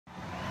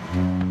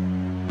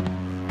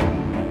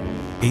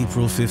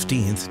April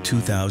 15,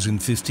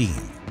 2015,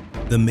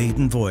 the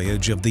maiden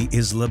voyage of the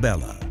Isla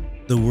Bella,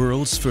 the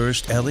world's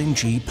first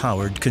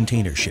LNG-powered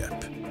container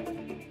ship.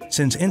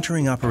 Since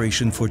entering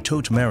operation for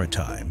Tote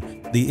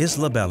Maritime, the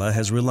Isla Bella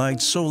has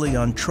relied solely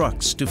on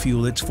trucks to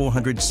fuel its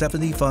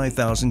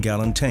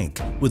 475,000-gallon tank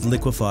with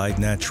liquefied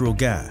natural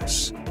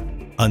gas.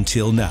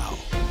 Until now.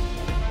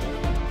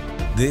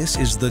 This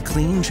is the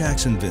Clean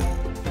Jacksonville,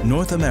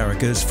 North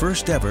America's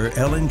first ever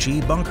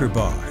LNG bunker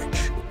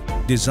barge.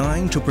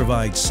 Designed to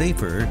provide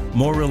safer,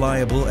 more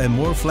reliable, and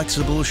more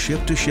flexible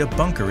ship-to-ship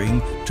bunkering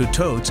to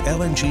totes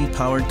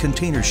LNG-powered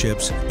container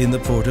ships in the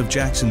port of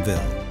Jacksonville.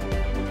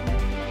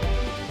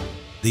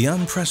 The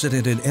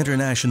unprecedented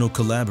international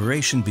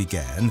collaboration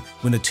began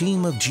when a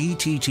team of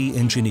GTT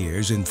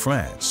engineers in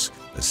France,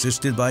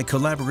 assisted by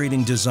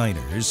collaborating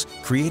designers,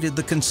 created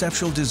the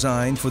conceptual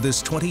design for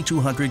this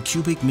 2,200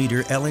 cubic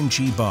meter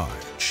LNG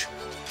barge.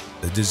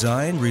 The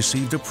design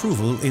received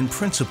approval in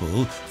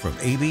principle from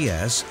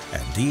ABS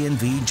and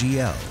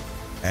DNV-GL,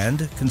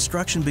 and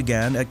construction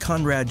began at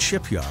Conrad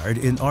Shipyard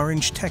in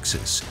Orange,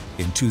 Texas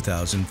in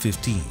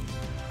 2015.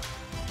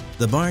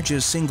 The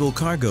barge's single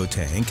cargo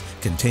tank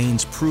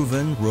contains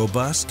proven,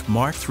 robust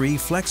Mark III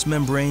flex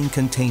membrane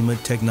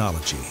containment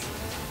technology.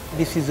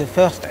 This is the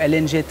first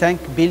LNG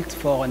tank built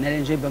for an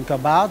LNG bunker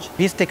barge.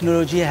 This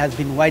technology has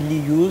been widely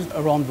used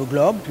around the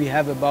globe. We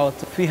have about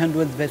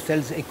 300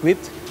 vessels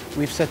equipped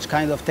with such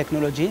kind of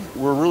technology.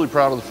 We're really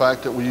proud of the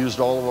fact that we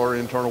used all of our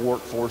internal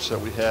workforce that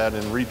we had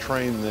and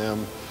retrained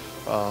them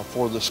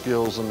for the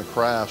skills and the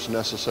crafts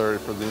necessary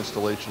for the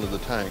installation of the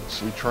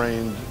tanks. We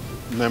trained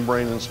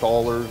membrane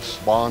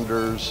installers,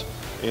 bonders,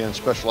 and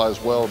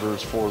specialized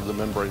welders for the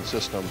membrane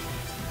system.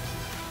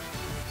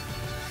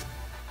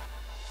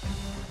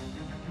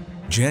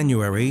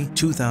 January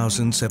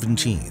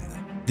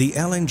 2017, the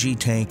LNG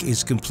tank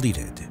is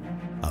completed,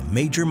 a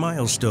major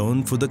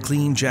milestone for the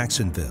Clean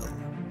Jacksonville.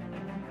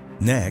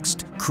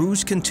 Next,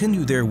 crews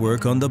continue their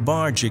work on the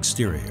barge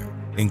exterior,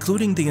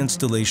 including the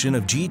installation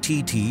of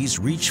GTT's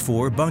Reach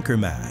 4 bunker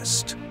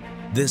mast.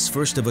 This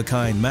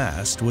first-of-a-kind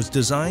mast was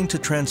designed to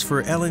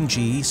transfer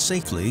LNG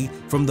safely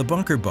from the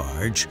bunker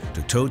barge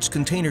to totes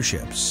container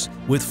ships,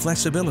 with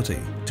flexibility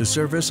to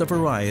service a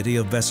variety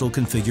of vessel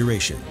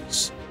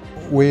configurations.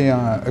 We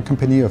are a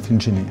company of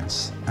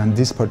engineers, and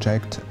this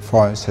project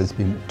for us has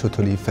been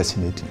totally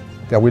fascinating.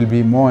 There will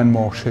be more and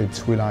more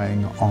ships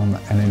relying on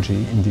LNG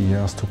in the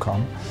years to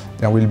come.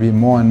 There will be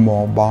more and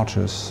more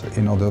barges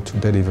in order to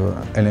deliver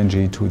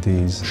LNG to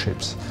these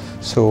ships.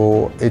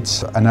 So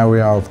it's an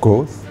area of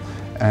growth,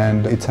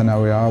 and it's an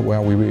area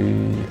where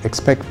we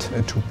expect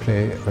to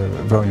play a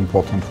very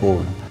important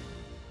role.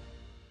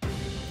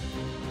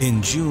 In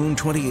June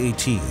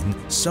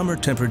 2018, summer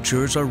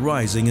temperatures are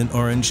rising in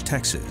Orange,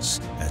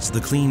 Texas, as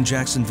the Clean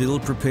Jacksonville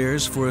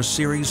prepares for a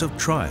series of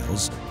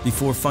trials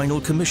before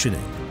final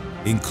commissioning,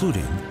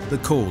 including the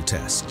cold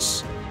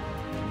tests.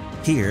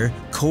 Here,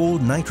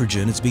 cold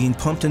nitrogen is being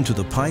pumped into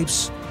the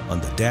pipes,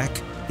 on the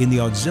deck, in the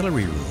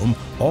auxiliary room,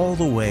 all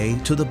the way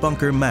to the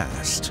bunker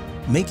mast,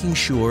 making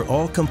sure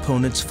all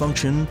components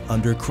function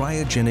under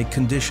cryogenic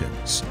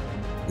conditions.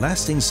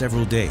 Lasting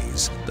several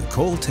days, the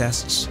cold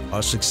tests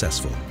are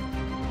successful.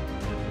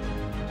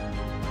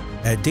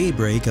 At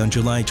daybreak on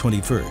July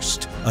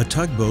 21st, a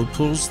tugboat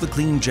pulls the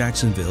Clean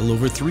Jacksonville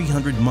over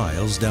 300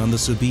 miles down the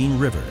Sabine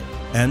River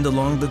and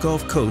along the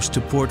Gulf Coast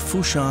to Port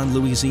Fourchon,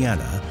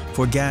 Louisiana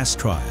for gas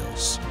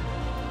trials.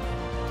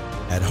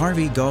 At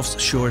Harvey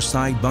Gulf's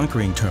shoreside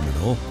bunkering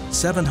terminal,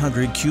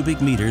 700 cubic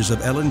meters of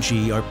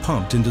LNG are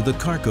pumped into the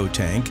cargo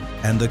tank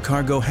and the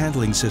cargo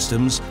handling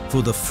systems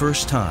for the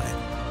first time,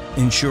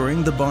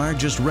 ensuring the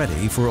barge is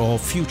ready for all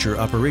future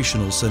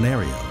operational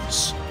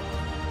scenarios.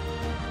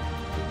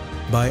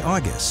 By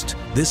August,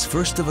 this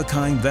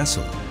first-of-a-kind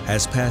vessel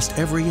has passed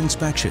every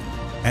inspection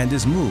and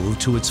is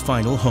moved to its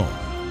final home.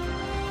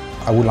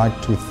 I would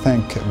like to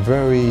thank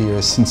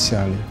very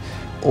sincerely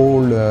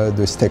all the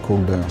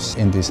stakeholders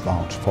in this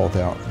barge for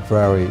their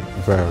very,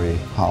 very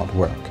hard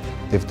work.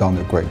 They've done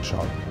a great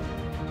job.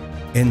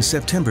 In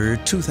September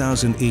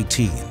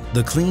 2018,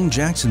 the Clean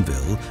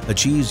Jacksonville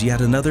achieves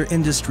yet another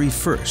industry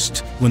first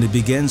when it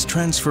begins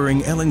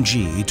transferring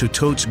LNG to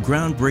Tote's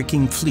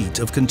groundbreaking fleet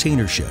of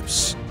container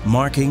ships,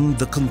 marking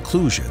the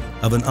conclusion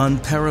of an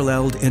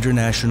unparalleled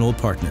international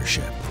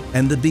partnership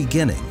and the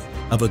beginning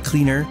of a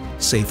cleaner,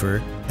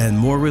 safer, and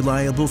more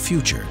reliable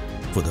future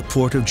for the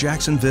Port of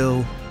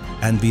Jacksonville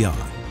and beyond.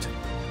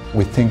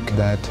 We think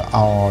that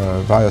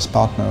our various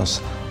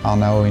partners are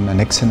now in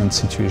an excellent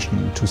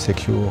situation to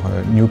secure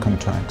new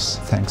contracts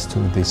thanks to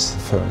this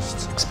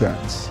first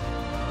experience.